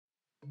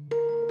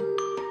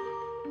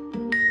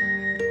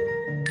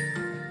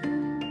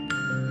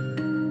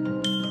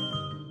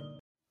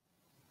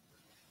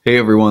Hey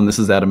everyone, this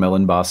is Adam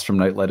Elenbaas from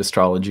Nightlight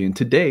Astrology, and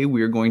today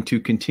we are going to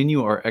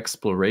continue our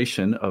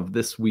exploration of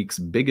this week's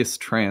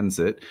biggest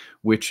transit,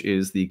 which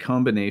is the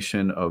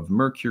combination of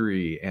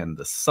Mercury and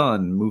the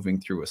Sun moving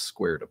through a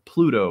square to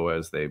Pluto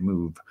as they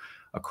move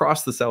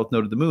across the south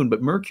node of the moon.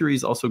 But Mercury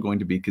is also going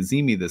to be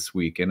Cazimi this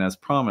week, and as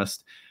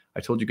promised, I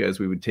told you guys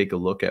we would take a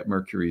look at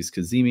Mercury's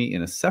Cazimi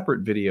in a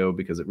separate video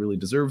because it really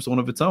deserves one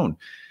of its own.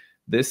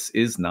 This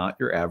is not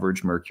your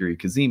average Mercury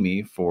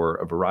Cazimi for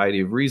a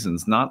variety of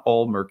reasons. Not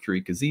all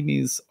Mercury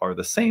Cazimis are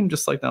the same,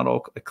 just like not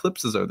all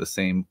eclipses are the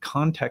same.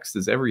 Context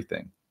is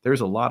everything.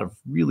 There's a lot of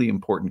really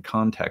important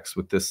context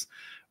with this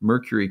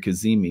Mercury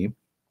Cazimi.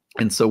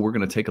 And so we're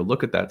going to take a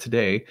look at that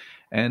today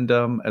and,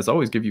 as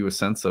always, give you a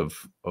sense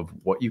of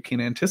what you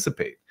can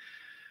anticipate.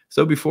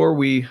 So before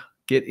we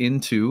get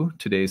into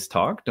today's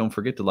talk, don't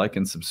forget to like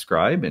and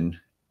subscribe, and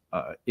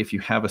if you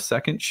have a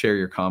second, share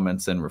your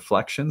comments and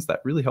reflections.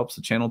 That really helps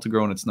the channel to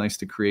grow, and it's nice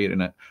to create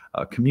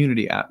a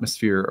community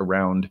atmosphere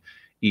around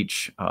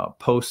each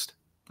post.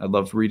 I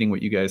love reading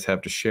what you guys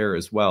have to share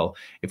as well.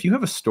 If you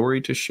have a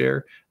story to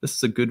share, this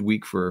is a good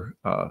week for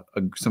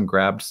some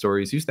grabbed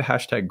stories. Use the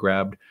hashtag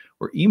grabbed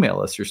or email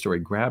us your story,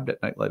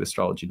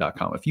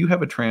 grabbed@nightlightastrology.com. If you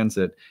have a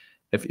transit,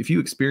 if you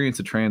experience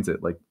a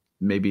transit, like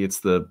maybe it's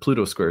the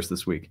Pluto squares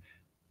this week,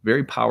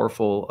 very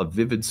powerful, a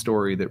vivid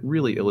story that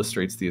really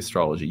illustrates the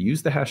astrology.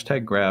 Use the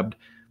hashtag grabbed,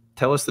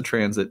 tell us the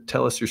transit,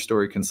 tell us your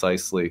story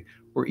concisely,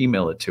 or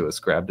email it to us,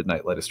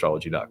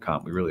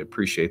 grabbed@nightlightastrology.com. We really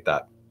appreciate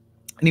that.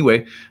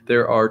 Anyway,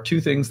 there are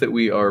two things that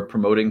we are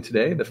promoting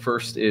today. The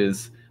first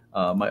is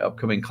my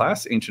upcoming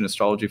class, Ancient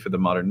Astrology for the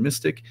Modern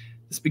Mystic.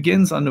 This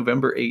begins on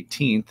November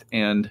 18th,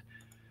 and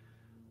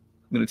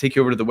I'm going to take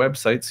you over to the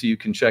website so you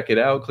can check it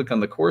out. Click on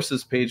the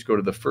courses page, go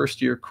to the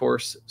first year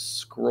course,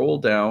 scroll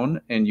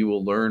down, and you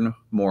will learn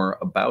more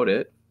about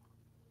it.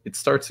 It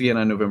starts again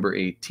on November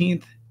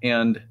 18th,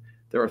 and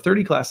there are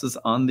 30 classes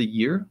on the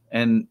year,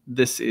 and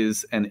this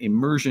is an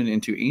immersion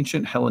into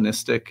ancient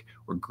Hellenistic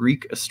or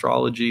Greek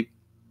astrology.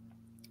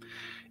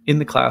 In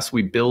the class,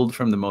 we build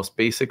from the most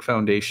basic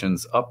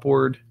foundations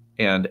upward,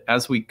 and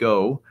as we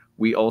go,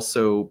 we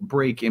also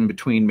break in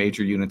between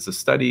major units of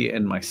study,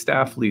 and my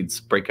staff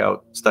leads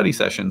breakout study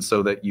sessions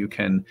so that you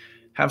can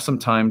have some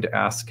time to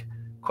ask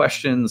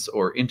questions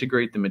or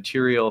integrate the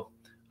material,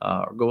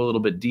 or go a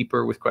little bit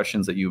deeper with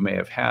questions that you may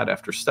have had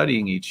after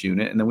studying each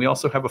unit. And then we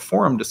also have a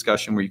forum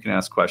discussion where you can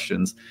ask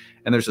questions,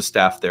 and there's a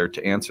staff there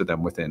to answer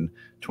them within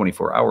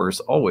 24 hours,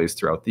 always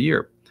throughout the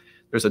year.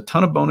 There's a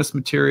ton of bonus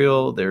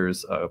material.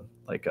 There's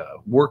like a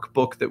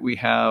workbook that we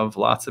have,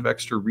 lots of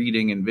extra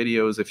reading and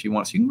videos if you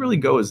want. So you can really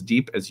go as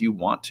deep as you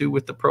want to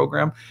with the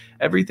program.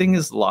 Everything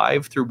is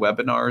live through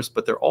webinars,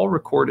 but they're all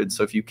recorded.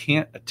 So if you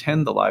can't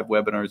attend the live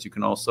webinars, you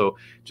can also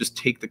just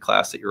take the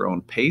class at your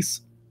own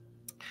pace.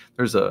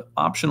 There's an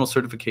optional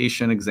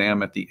certification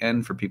exam at the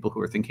end for people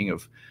who are thinking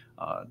of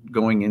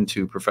going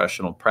into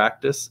professional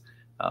practice.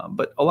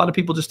 But a lot of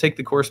people just take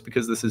the course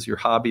because this is your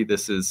hobby.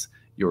 This is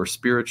your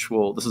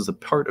spiritual, this is a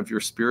part of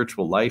your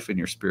spiritual life and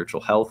your spiritual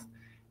health.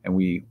 And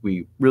we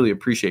really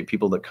appreciate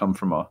people that come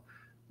from a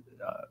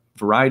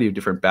variety of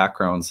different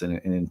backgrounds and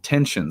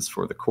intentions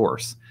for the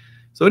course.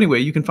 So anyway,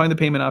 you can find the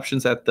payment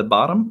options at the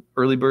bottom.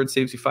 Early bird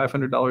saves you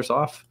 $500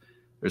 off.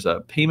 There's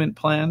a payment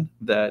plan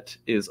that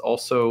is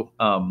also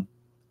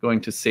going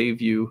to save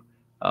you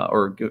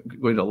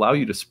going to allow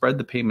you to spread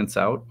the payments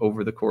out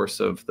over the course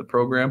of the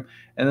program.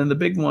 And then the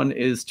big one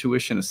is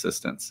tuition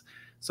assistance.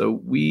 So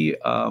we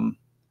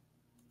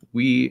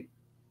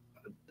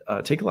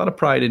take a lot of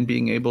pride in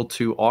being able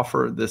to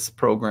offer this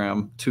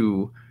program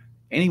to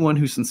anyone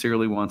who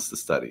sincerely wants to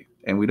study.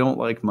 And we don't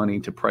like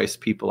money to price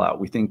people out.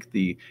 We think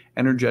the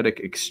energetic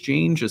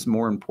exchange is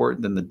more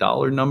important than the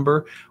dollar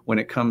number when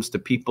it comes to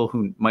people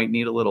who might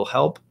need a little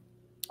help.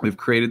 We've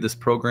created this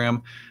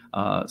program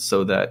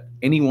so that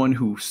anyone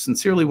who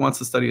sincerely wants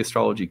to study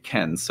astrology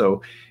can.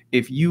 So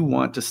if you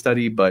want to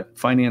study but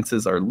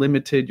finances are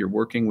limited, you're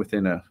working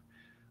within a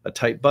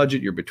tight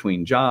budget, you're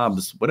between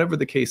jobs, whatever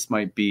the case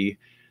might be,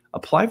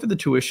 apply for the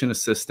tuition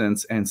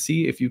assistance and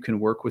see if you can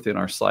work within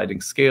our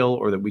sliding scale,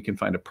 or that we can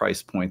find a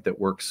price point that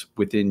works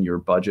within your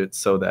budget,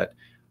 so that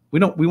we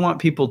want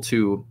people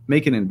to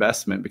make an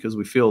investment because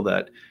we feel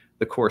that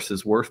the course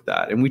is worth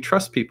that. And we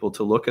trust people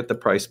to look at the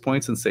price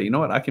points and say, you know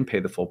what, I can pay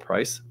the full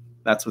price.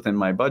 That's within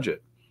my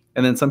budget.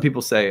 And then some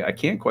people say, I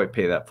can't quite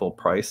pay that full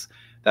price.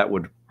 That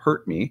would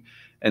hurt me.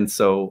 And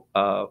so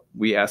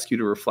we ask you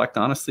to reflect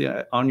honestly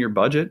on your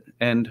budget,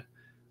 and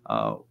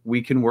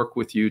we can work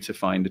with you to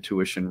find a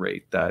tuition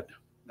rate that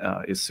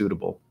is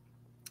suitable.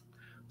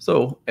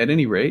 So at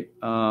any rate,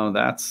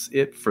 that's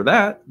it for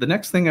that. The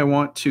next thing I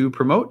want to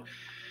promote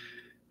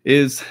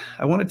is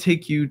I want to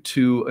take you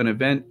to an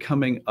event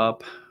coming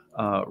up,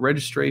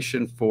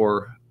 registration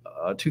for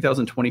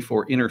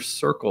 2024 Inner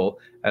Circle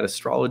at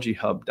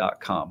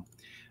astrologyhub.com.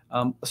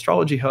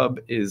 Astrology Hub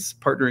is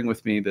partnering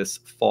with me this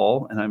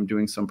fall, and I'm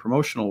doing some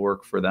promotional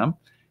work for them.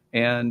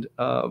 And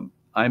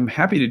I'm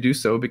happy to do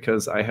so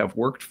because I have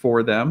worked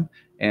for them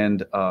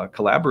and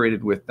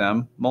collaborated with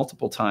them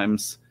multiple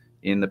times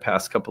in the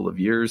past couple of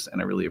years,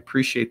 and I really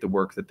appreciate the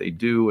work that they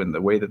do and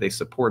the way that they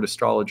support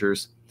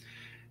astrologers.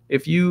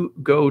 If you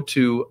go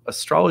to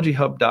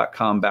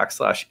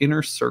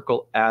astrologyhub.com/inner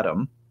circle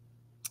Adam,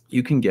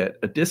 you can get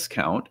a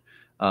discount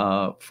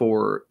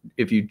for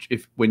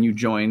when you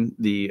join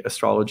the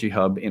Astrology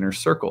Hub Inner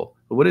Circle.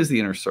 But what is the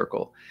Inner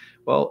Circle?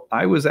 Well,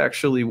 I was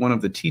actually one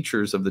of the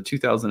teachers of the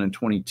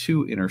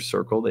 2022 Inner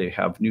Circle. They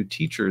have new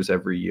teachers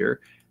every year,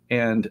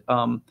 and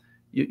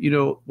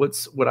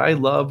what I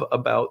love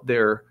about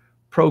their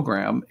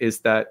program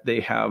is that they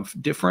have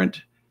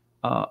different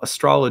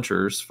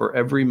astrologers for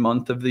every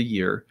month of the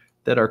year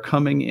that are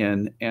coming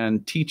in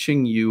and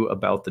teaching you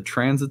about the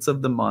transits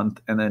of the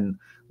month, and then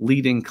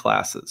leading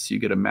classes. You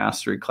get a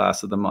mastery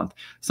class of the month.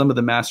 Some of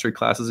the mastery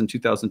classes in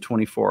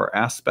 2024 are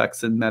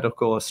aspects in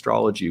medical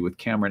astrology with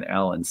Cameron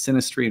Allen,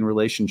 synastry and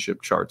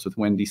relationship charts with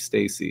Wendy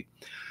Stacy,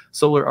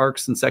 solar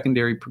arcs and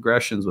secondary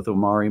progressions with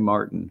Omari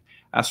Martin,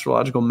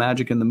 astrological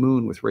magic in the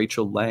moon with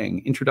Rachel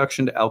Lang,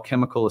 introduction to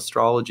alchemical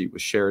astrology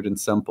with Sheridan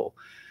Semple.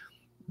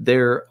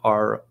 There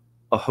are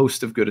a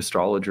host of good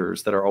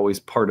astrologers that are always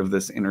part of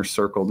this inner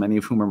circle, many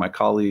of whom are my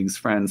colleagues,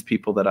 friends,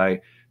 people that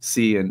I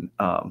see and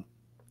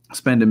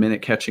spend a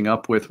minute catching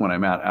up with when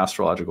I'm at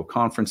astrological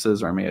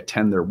conferences, or I may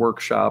attend their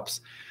workshops.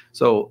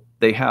 So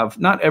they have,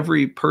 not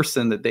every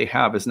person that they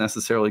have is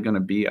necessarily going to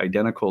be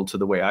identical to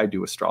the way I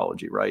do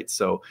astrology, right?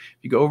 So if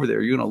you go over there,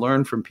 you're going to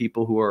learn from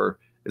people who are,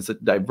 it's a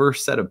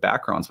diverse set of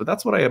backgrounds, but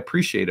that's what I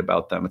appreciate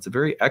about them. It's a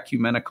very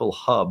ecumenical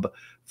hub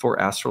for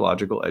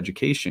astrological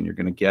education. You're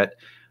going to get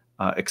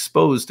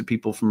exposed to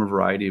people from a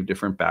variety of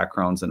different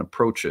backgrounds and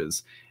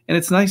approaches. And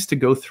it's nice to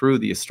go through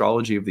the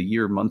astrology of the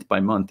year month by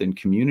month in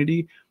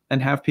community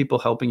and have people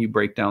helping you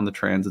break down the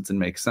transits and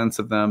make sense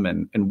of them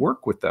and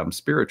work with them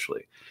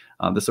spiritually.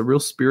 This is a real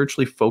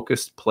spiritually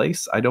focused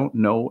place. I don't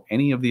know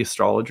any of the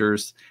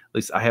astrologers, at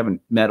least I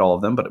haven't met all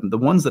of them, but the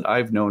ones that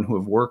I've known who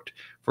have worked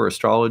for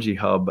Astrology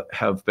Hub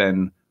have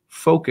been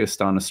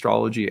focused on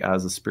astrology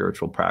as a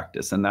spiritual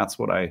practice. And that's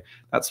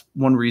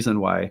one reason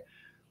why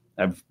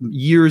I've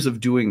years of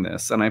doing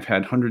this, and I've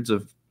had hundreds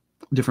of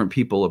different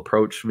people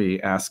approach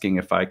me asking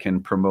if I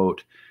can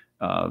promote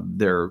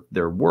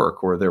their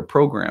work or their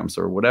programs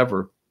or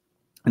whatever.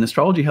 And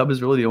Astrology Hub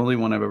is really the only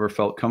one I've ever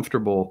felt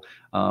comfortable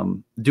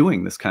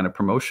doing this kind of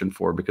promotion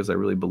for, because I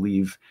really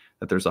believe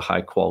that there's a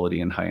high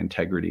quality and high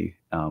integrity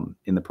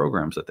in the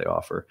programs that they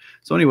offer.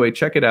 So anyway,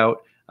 check it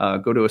out.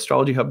 Go to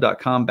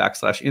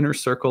astrologyhub.com/inner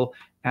circle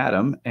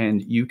Adam,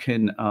 and you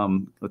can,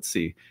 let's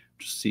see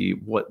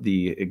what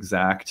the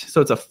exact,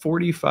 so it's a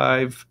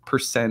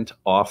 45%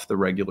 off the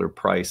regular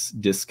price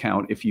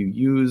discount if you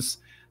use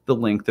the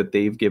link that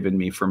they've given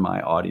me for my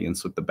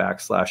audience with the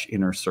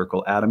 /inner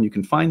circle Adam. You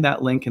can find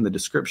that link in the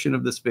description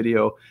of this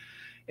video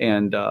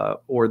and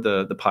or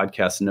the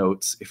podcast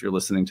notes if you're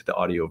listening to the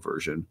audio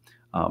version.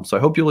 So I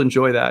hope you'll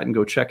enjoy that and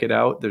go check it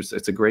out.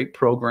 It's a great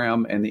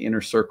program, and the Inner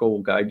Circle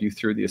will guide you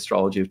through the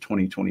astrology of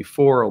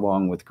 2024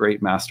 along with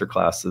great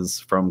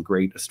masterclasses from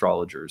great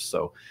astrologers.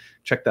 So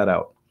check that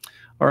out.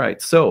 All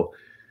right, so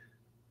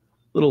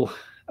little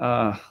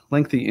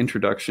lengthy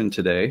introduction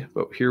today,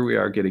 but here we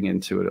are getting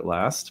into it at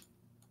last.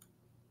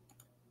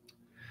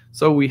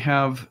 So we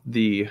have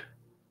the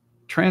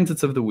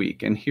transits of the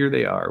week, and here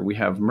they are. We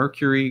have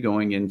Mercury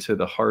going into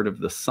the heart of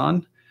the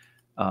sun,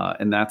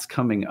 and that's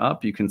coming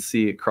up. You can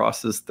see it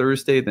crosses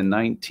Thursday the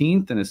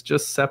 19th, and it's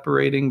just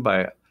separating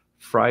by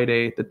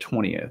Friday the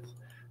 20th.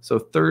 So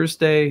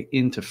Thursday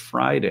into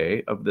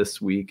Friday of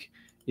this week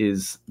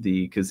is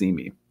the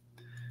Cazimi.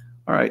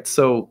 All right,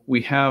 so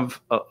we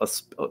have a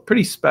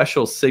pretty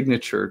special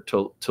signature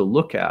to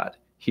look at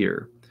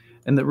here.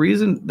 And the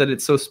reason that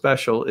it's so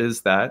special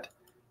is that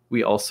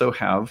we also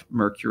have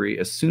Mercury,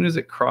 as soon as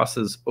it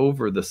crosses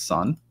over the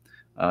sun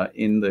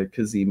in the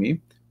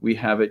Cazimi, we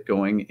have it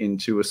going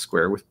into a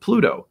square with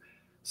Pluto.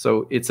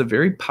 So it's a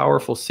very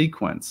powerful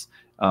sequence.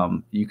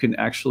 You can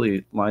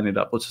actually line it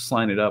up. Let's just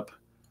line it up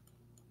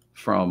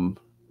from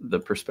the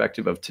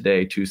perspective of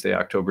today, Tuesday,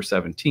 October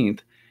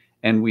 17th.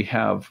 And we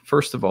have,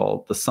 first of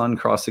all, the sun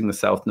crossing the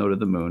south node of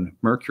the moon,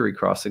 Mercury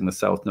crossing the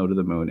south node of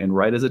the moon. And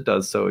right as it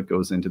does so, it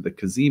goes into the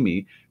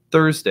Cazimi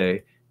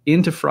Thursday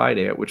into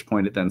Friday, at which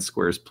point it then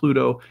squares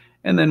Pluto.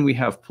 And then we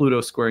have Pluto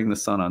squaring the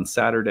sun on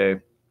Saturday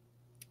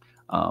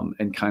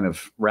and kind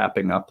of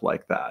wrapping up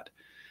like that.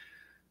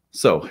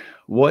 So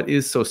what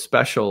is so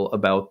special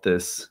about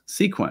this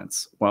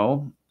sequence?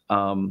 Well,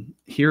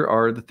 here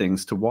are the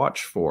things to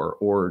watch for,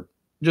 or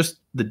just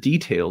the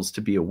details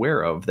to be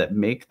aware of that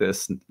make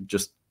this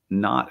just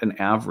not an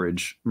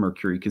average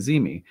Mercury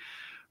Cazimi.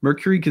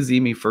 Mercury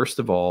Cazimi, first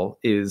of all,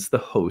 is the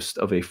host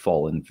of a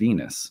fallen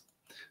Venus.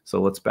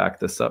 So let's back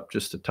this up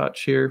just a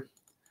touch here,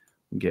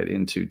 get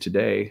into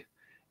today.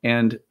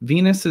 And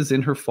Venus is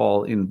in her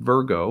fall in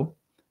Virgo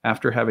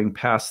after having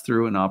passed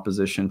through an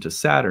opposition to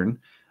Saturn.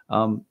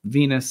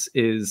 Venus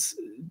is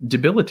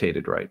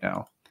debilitated right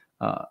now.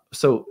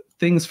 So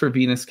things for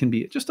Venus can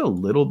be just a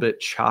little bit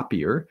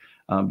choppier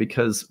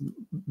because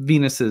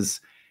Venus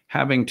is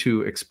having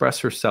to express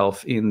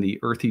herself in the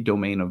earthy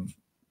domain of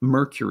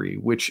Mercury,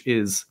 which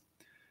is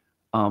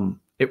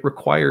it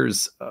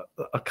requires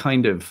a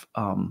kind of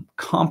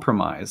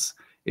compromise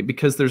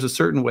because there's a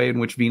certain way in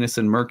which Venus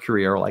and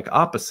Mercury are like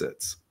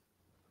opposites.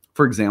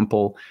 For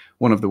example,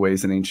 one of the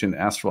ways in ancient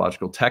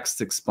astrological texts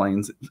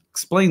explains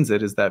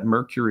it is that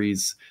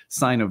Mercury's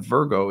sign of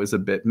Virgo is a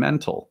bit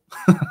mental.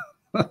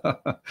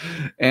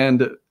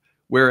 And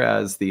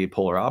whereas the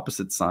polar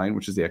opposite sign,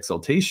 which is the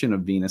exaltation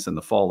of Venus and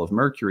the fall of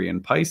Mercury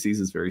in Pisces,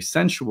 is very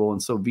sensual.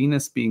 And so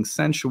Venus being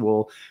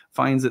sensual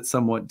finds it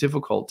somewhat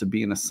difficult to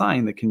be in a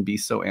sign that can be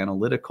so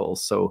analytical,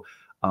 so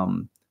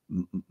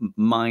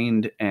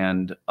mind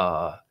and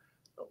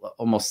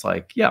almost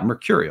like, yeah,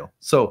 mercurial.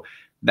 So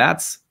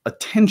that's a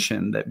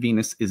tension that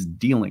Venus is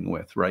dealing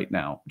with right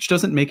now, which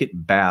doesn't make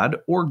it bad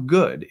or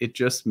good. It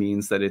just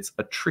means that it's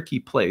a tricky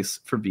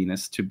place for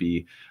Venus to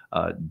be,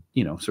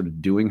 sort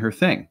of doing her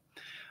thing.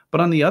 But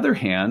on the other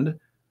hand,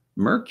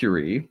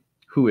 Mercury,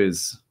 who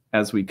is,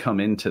 as we come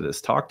into this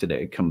talk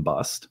today,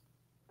 combust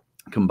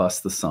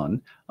the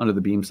sun under the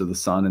beams of the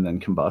sun and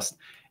then combust.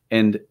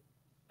 And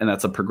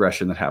that's a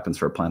progression that happens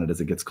for a planet as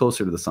it gets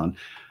closer to the sun.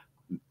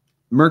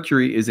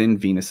 Mercury is in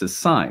Venus's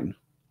sign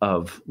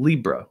of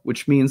Libra,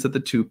 which means that the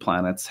two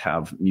planets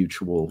have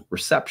mutual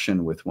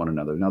reception with one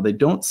another. Now, they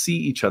don't see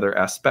each other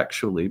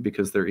aspectually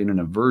because they're in an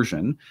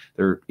aversion.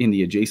 They're in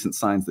the adjacent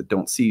signs that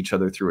don't see each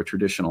other through a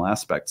traditional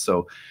aspect.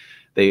 So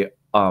they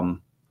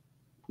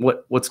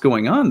what's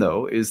going on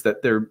though is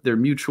that their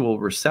mutual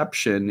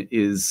reception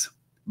is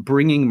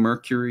bringing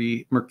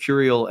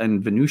mercurial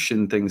and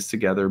Venusian things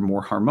together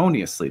more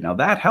harmoniously. Now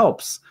that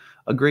helps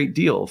a great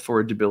deal for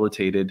a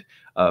debilitated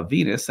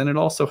Venus, and it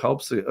also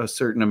helps a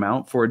certain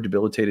amount for a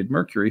debilitated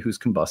Mercury who's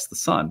combust the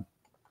sun.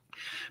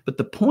 But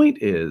the point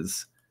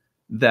is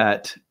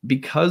that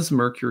because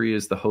Mercury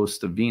is the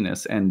host of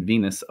Venus and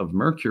Venus of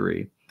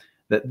Mercury,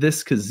 that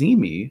this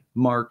Cazimi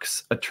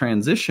marks a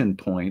transition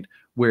point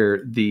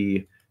where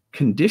the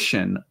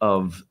condition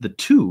of the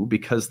two,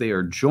 because they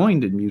are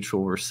joined in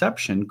mutual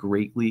reception,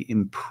 greatly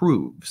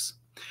improves.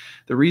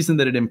 The reason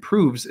that it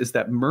improves is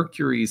that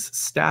Mercury's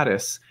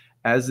status,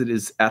 as it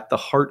is at the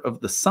heart of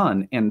the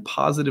sun and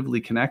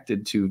positively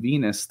connected to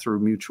Venus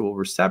through mutual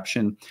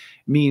reception,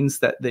 means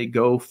that Venus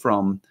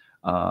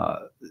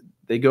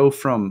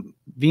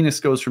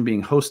goes from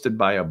being hosted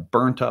by a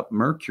burnt up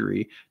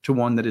Mercury to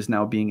one that is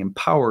now being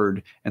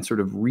empowered and sort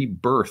of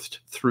rebirthed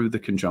through the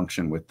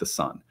conjunction with the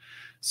sun.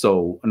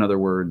 So in other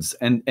words,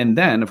 and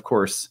then of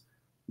course,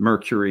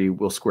 Mercury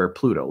will square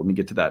Pluto. Let me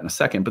get to that in a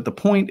second. But the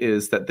point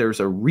is that there's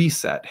a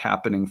reset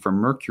happening for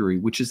Mercury,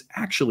 which is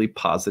actually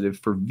positive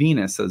for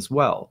Venus as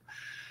well.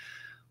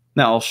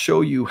 Now, I'll show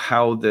you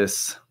how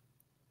this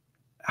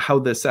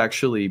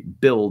actually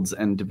builds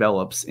and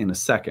develops in a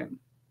second.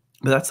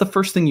 But that's the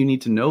first thing you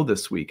need to know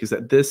this week, is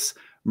that this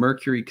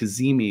Mercury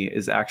Cazimi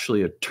is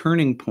actually a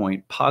turning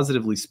point,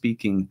 positively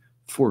speaking,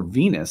 for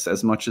Venus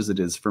as much as it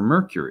is for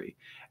Mercury.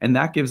 And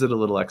that gives it a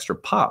little extra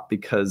pop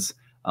because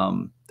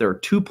there are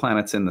two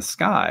planets in the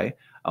sky,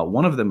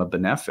 one of them a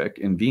benefic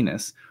in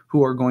Venus,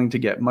 who are going to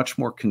get much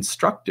more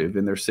constructive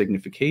in their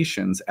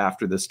significations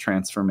after this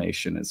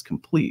transformation is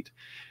complete.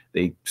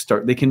 They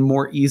can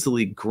more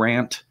easily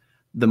grant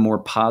the more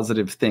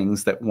positive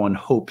things that one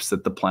hopes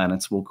that the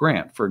planets will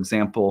grant. For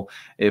example,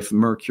 if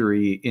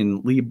Mercury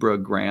in Libra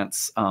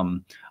grants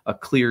a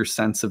clear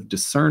sense of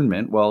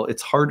discernment, well,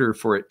 it's harder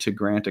for it to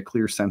grant a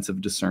clear sense of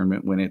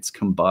discernment when it's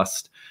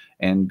combust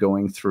and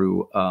going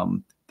through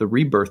the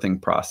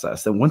rebirthing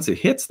process. And once it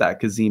hits that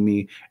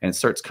Cazimi and it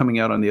starts coming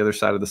out on the other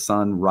side of the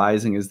sun,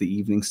 rising as the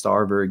evening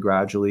star very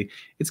gradually,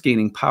 it's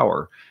gaining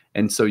power.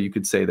 And so you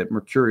could say that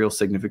mercurial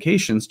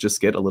significations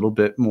just get a little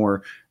bit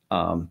more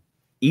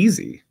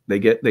easy. They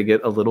get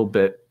a little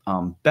bit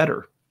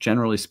better,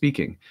 generally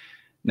speaking.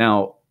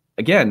 Now,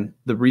 again,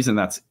 the reason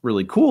that's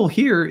really cool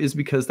here is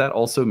because that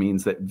also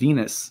means that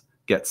Venus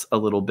gets a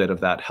little bit of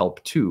that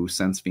help too,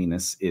 since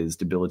Venus is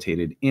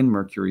debilitated in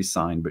Mercury's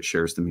sign, but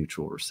shares the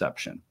mutual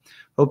reception.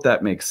 Hope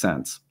that makes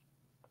sense.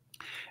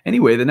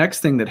 Anyway, the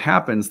next thing that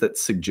happens that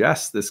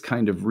suggests this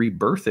kind of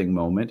rebirthing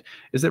moment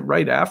is that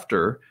right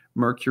after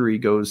Mercury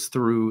goes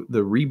through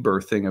the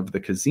rebirthing of the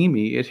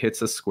Cazimi, it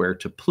hits a square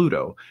to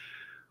Pluto.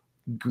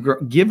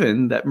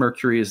 Given that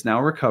Mercury is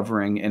now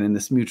recovering and in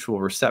this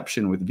mutual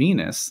reception with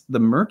Venus, the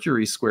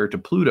Mercury square to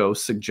Pluto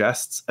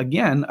suggests,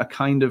 again, a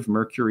kind of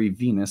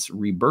Mercury-Venus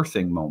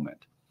rebirthing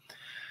moment.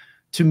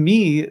 To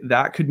me,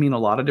 that could mean a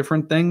lot of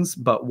different things,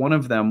 but one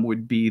of them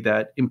would be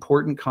that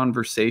important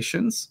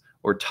conversations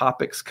or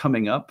topics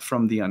coming up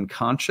from the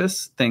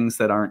unconscious, things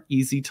that aren't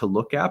easy to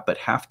look at but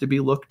have to be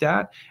looked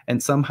at,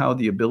 and somehow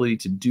the ability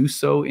to do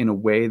so in a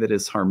way that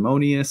is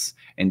harmonious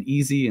and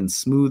easy and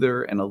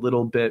smoother and a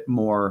little bit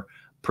more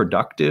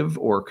productive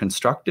or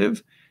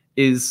constructive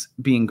is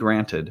being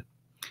granted.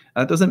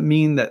 That doesn't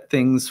mean that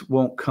things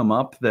won't come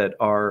up that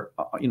are,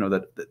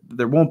 that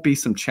there won't be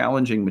some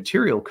challenging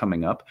material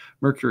coming up.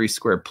 Mercury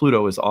square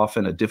Pluto is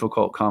often a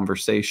difficult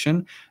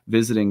conversation,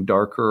 visiting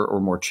darker or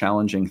more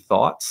challenging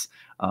thoughts,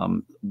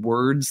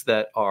 words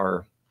that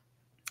are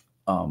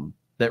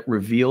that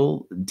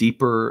reveal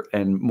deeper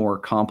and more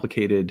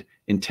complicated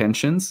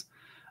intentions.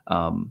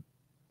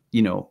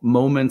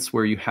 moments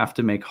where you have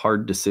to make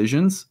hard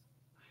decisions.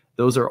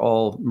 Those are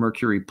all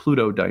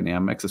Mercury-Pluto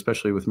dynamics,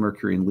 especially with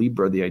Mercury in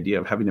Libra, the idea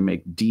of having to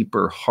make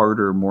deeper,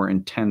 harder, more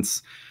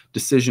intense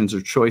decisions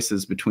or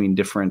choices between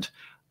different,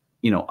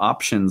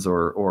 options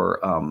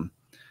or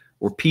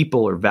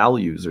people or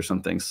values or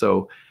something.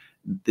 So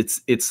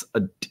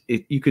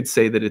you could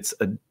say that it's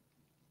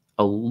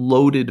a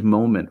loaded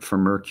moment for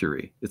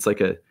Mercury. It's like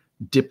it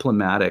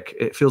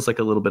feels like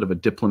a little bit of a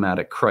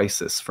diplomatic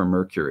crisis for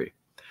Mercury.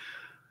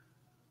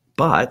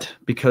 But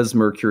because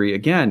Mercury,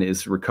 again,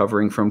 is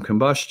recovering from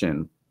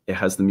combustion, it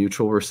has the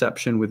mutual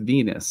reception with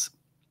Venus.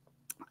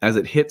 As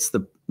it hits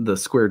the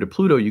square to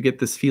Pluto, you get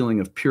this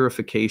feeling of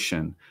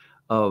purification,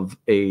 of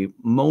a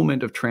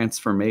moment of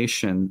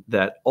transformation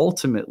that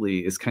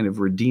ultimately is kind of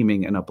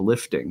redeeming and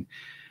uplifting.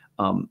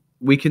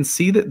 We can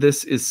see that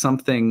this is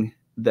something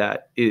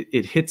that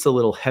it hits a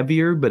little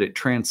heavier, but it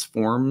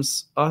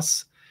transforms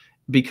us,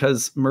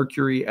 because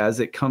Mercury, as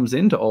it comes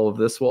into all of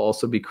this, will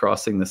also be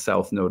crossing the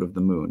south node of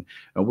the moon.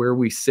 And where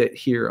we sit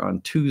here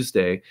on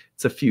Tuesday,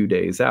 it's a few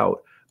days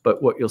out.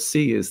 But what you'll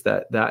see is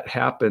that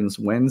happens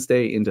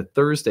Wednesday into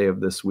Thursday of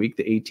this week,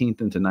 the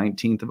 18th into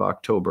 19th of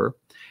October.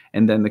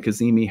 And then the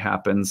Cazimi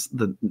happens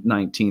the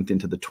 19th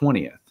into the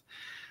 20th.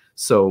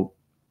 So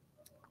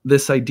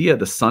this idea,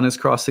 the sun is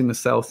crossing the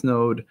south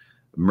node,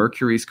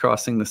 Mercury's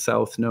crossing the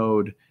south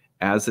node,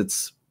 as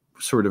it's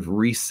sort of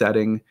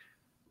resetting,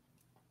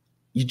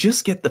 you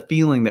just get the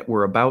feeling that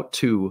we're about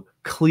to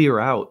clear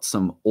out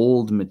some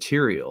old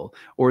material,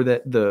 or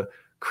that the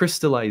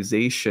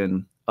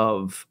crystallization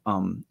of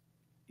an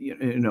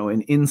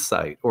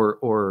insight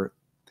or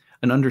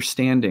an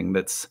understanding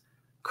that's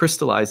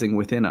crystallizing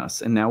within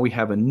us. And now we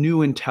have a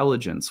new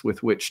intelligence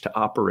with which to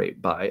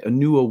operate by, a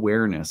new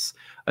awareness,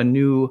 a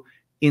new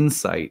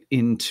insight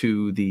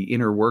into the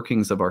inner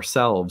workings of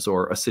ourselves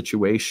or a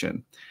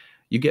situation.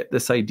 You get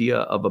this idea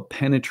of a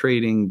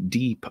penetrating,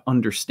 deep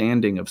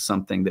understanding of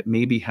something that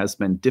maybe has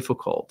been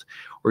difficult,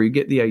 or you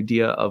get the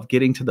idea of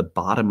getting to the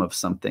bottom of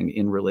something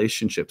in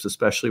relationships,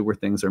 especially where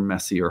things are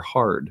messy or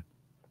hard.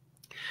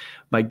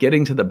 By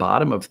getting to the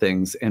bottom of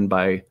things and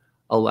by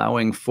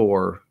allowing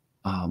for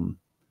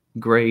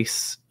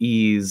grace,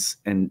 ease,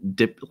 and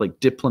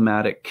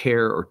diplomatic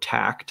care or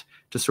tact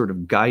to sort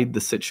of guide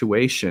the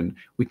situation,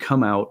 we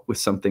come out with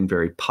something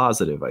very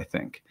positive, I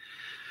think.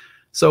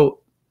 So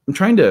I'm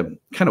trying to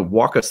kind of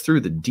walk us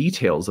through the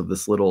details of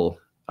this little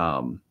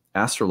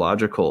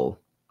astrological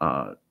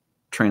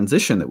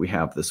transition that we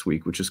have this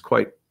week, which is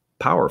quite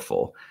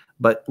powerful.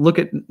 But look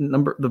at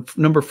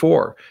number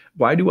 4.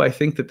 Why do I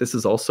think that this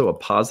is also a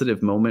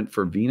positive moment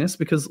for Venus?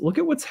 Because look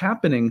at what's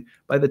happening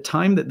by the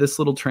time that this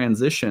little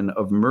transition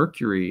of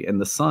Mercury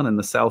and the Sun and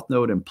the South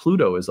Node and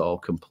Pluto is all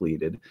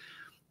completed.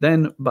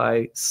 Then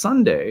by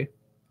Sunday,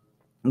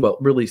 well,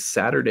 really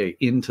Saturday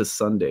into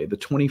Sunday, the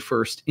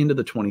 21st into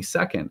the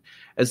 22nd,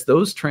 as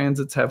those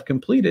transits have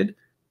completed,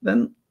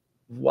 then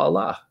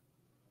voila,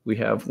 we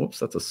have, whoops,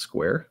 that's a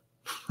square.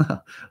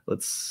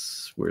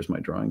 Where's my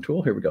drawing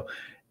tool? Here we go.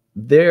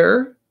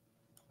 There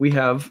we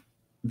have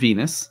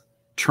Venus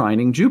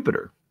trining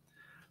Jupiter.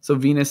 So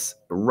Venus,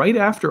 right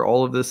after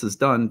all of this is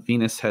done,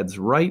 Venus heads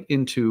right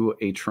into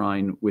a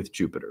trine with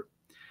Jupiter.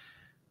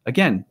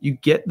 Again, you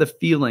get the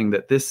feeling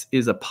that this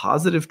is a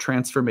positive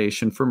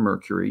transformation for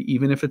Mercury,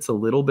 even if it's a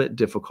little bit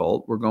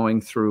difficult. We're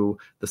going through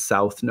the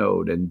South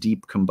Node and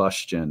deep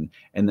combustion,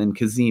 and then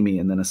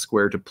Cazimi, and then a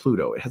square to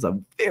Pluto. It has a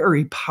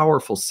very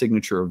powerful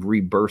signature of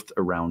rebirth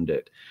around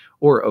it,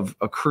 or of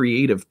a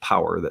creative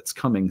power that's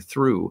coming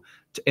through.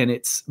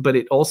 But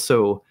it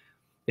also,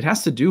 it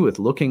has to do with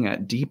looking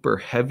at deeper,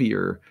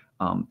 heavier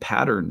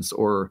patterns,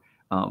 or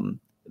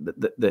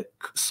that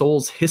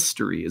soul's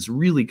history is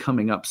really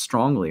coming up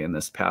strongly in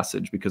this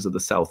passage because of the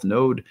South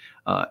Node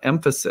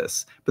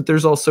emphasis. But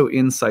there's also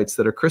insights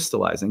that are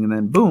crystallizing. And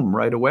then boom,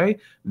 right away,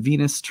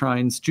 Venus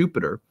trines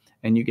Jupiter.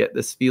 And you get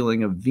this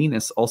feeling of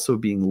Venus also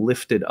being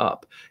lifted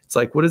up. It's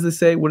like, what does it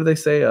say? What do they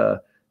say?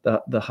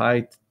 The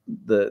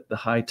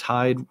high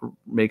tide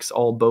makes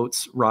all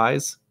boats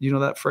rise. You know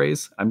that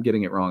phrase? I'm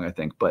getting it wrong, I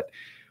think. But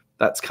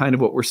that's kind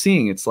of what we're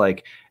seeing. It's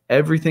like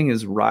everything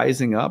is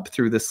rising up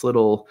through this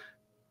little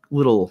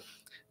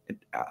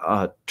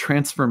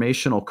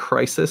transformational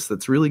crisis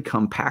that's really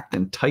compact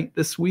and tight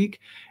this week.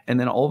 And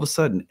then all of a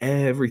sudden,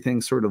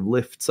 everything sort of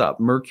lifts up.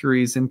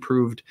 Mercury's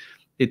improved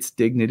its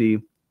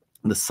dignity.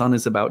 The sun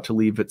is about to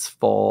leave its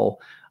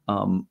fall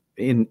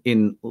in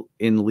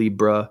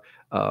Libra.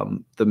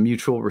 The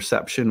mutual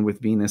reception with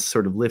Venus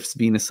sort of lifts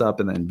Venus up,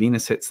 and then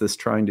Venus hits this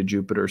trine to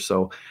Jupiter.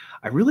 So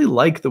I really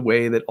like the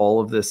way that all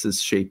of this is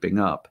shaping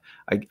up.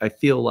 I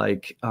feel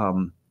like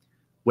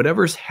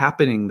whatever's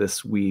happening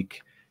this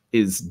week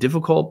is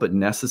difficult but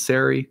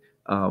necessary,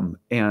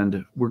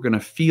 and we're going to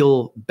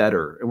feel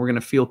better, and we're going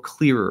to feel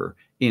clearer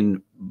in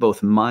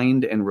both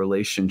mind and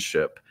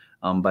relationship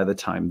by the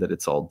time that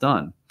it's all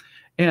done.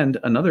 And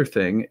another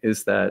thing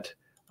is that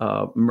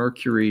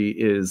Mercury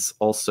is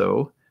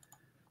also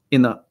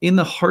in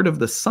the heart of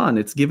the sun.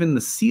 It's given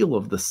the seal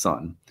of the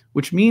sun,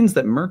 which means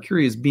that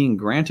Mercury is being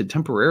granted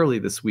temporarily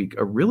this week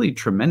a really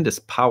tremendous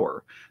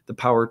power, the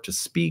power to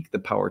speak, the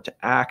power to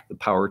act, the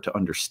power to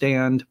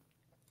understand,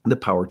 the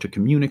power to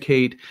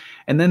communicate.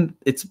 And then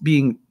it's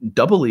being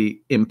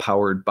doubly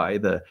empowered by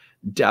the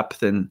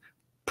depth and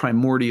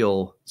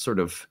primordial sort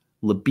of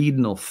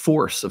libidinal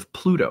force of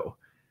Pluto.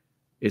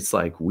 It's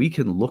like we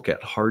can look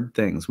at hard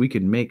things, we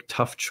can make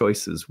tough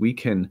choices, we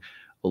can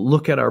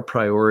look at our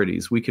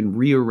priorities, we can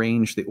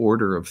rearrange the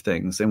order of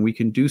things, and we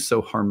can do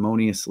so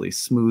harmoniously,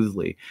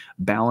 smoothly,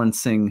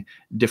 balancing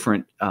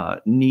different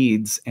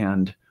needs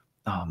and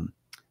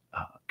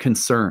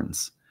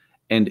concerns.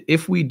 And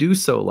if we do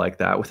so like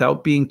that,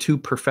 without being too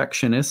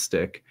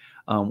perfectionistic,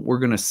 we're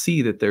going to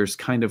see that there's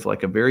kind of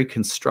like a very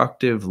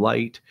constructive,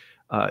 light,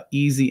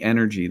 easy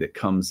energy that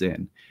comes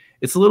in.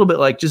 It's a little bit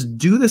like just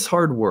do this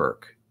hard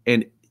work,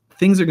 and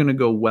things are going to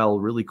go well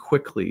really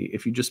quickly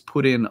if you just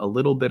put in a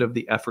little bit of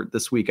the effort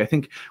this week. I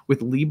think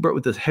with Libra,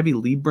 with this heavy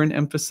Libran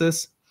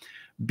emphasis,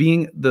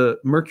 being the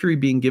Mercury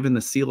being given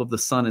the seal of the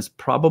sun is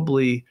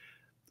probably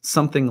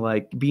something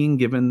like being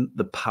given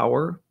the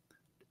power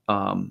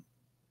and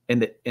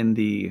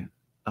the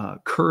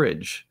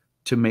courage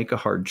to make a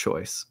hard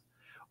choice,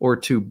 or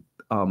to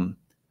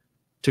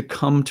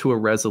come to a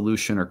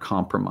resolution or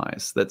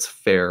compromise that's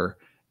fair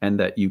and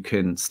that you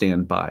can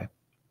stand by.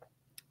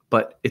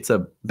 But it's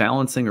a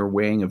balancing or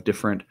weighing of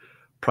different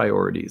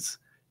priorities.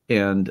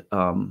 And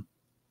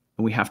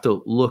we have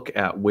to look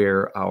at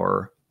where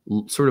our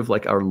sort of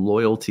like our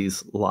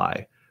loyalties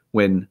lie,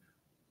 when,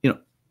 you know,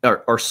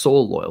 our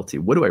soul loyalty.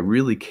 What do I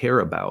really care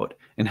about?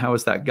 And how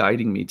is that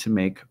guiding me to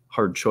make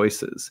hard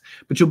choices?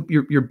 But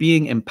you're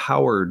being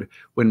empowered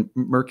when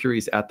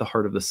Mercury's at the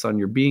heart of the sun.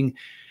 You're being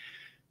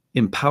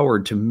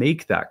empowered to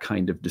make that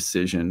kind of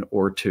decision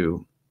or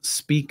to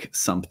speak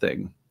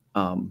something.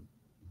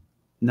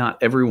 Not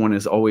everyone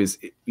is always,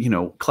 you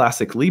know,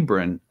 classic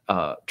Libran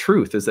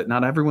truth is that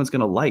not everyone's going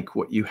to like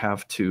what you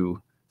have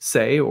to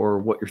say or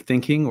what you're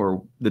thinking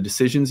or the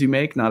decisions you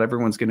make. Not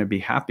everyone's going to be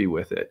happy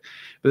with it.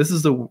 But this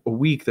is a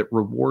week that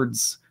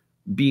rewards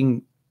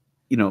being,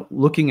 you know,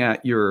 looking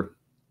at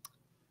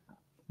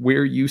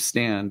where you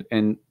stand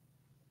and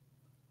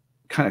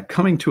kind of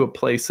coming to a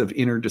place of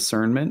inner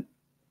discernment,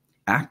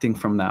 acting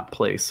from that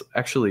place.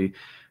 Actually,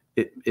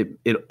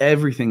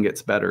 everything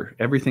gets better.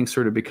 Everything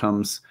sort of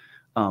becomes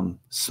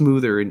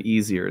smoother and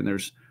easier. And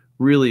there's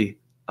really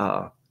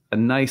a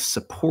nice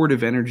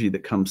supportive energy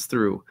that comes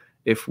through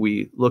if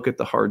we look at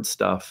the hard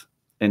stuff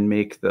and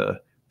make the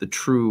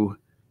true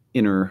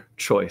inner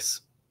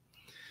choice.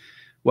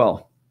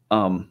 Well,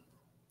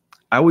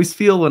 I always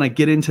feel when I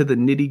get into the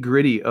nitty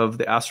gritty of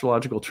the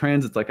astrological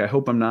transits, like I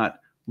hope I'm not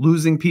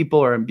losing people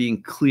or I'm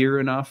being clear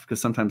enough,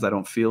 because sometimes I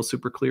don't feel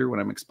super clear when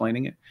I'm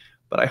explaining it,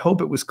 but I hope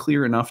it was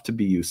clear enough to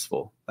be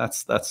useful.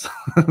 That's that's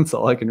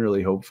all I can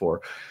really hope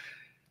for.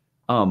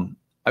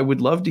 I would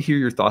love to hear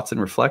your thoughts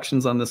and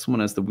reflections on this one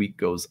as the week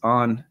goes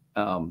on.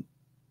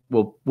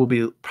 We'll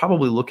be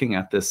probably looking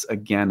at this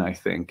again, I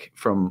think,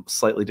 from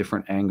slightly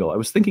different angle. I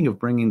was thinking of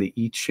bringing the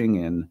I Ching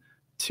in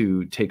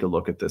to take a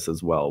look at this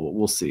as well.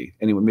 We'll see.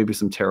 Anyway, maybe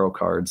some tarot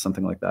cards,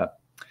 something like that.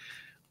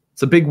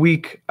 It's a big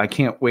week. I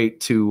can't wait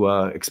to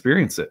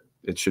experience it.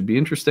 It should be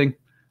interesting.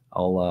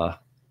 I'll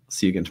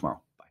see you again tomorrow.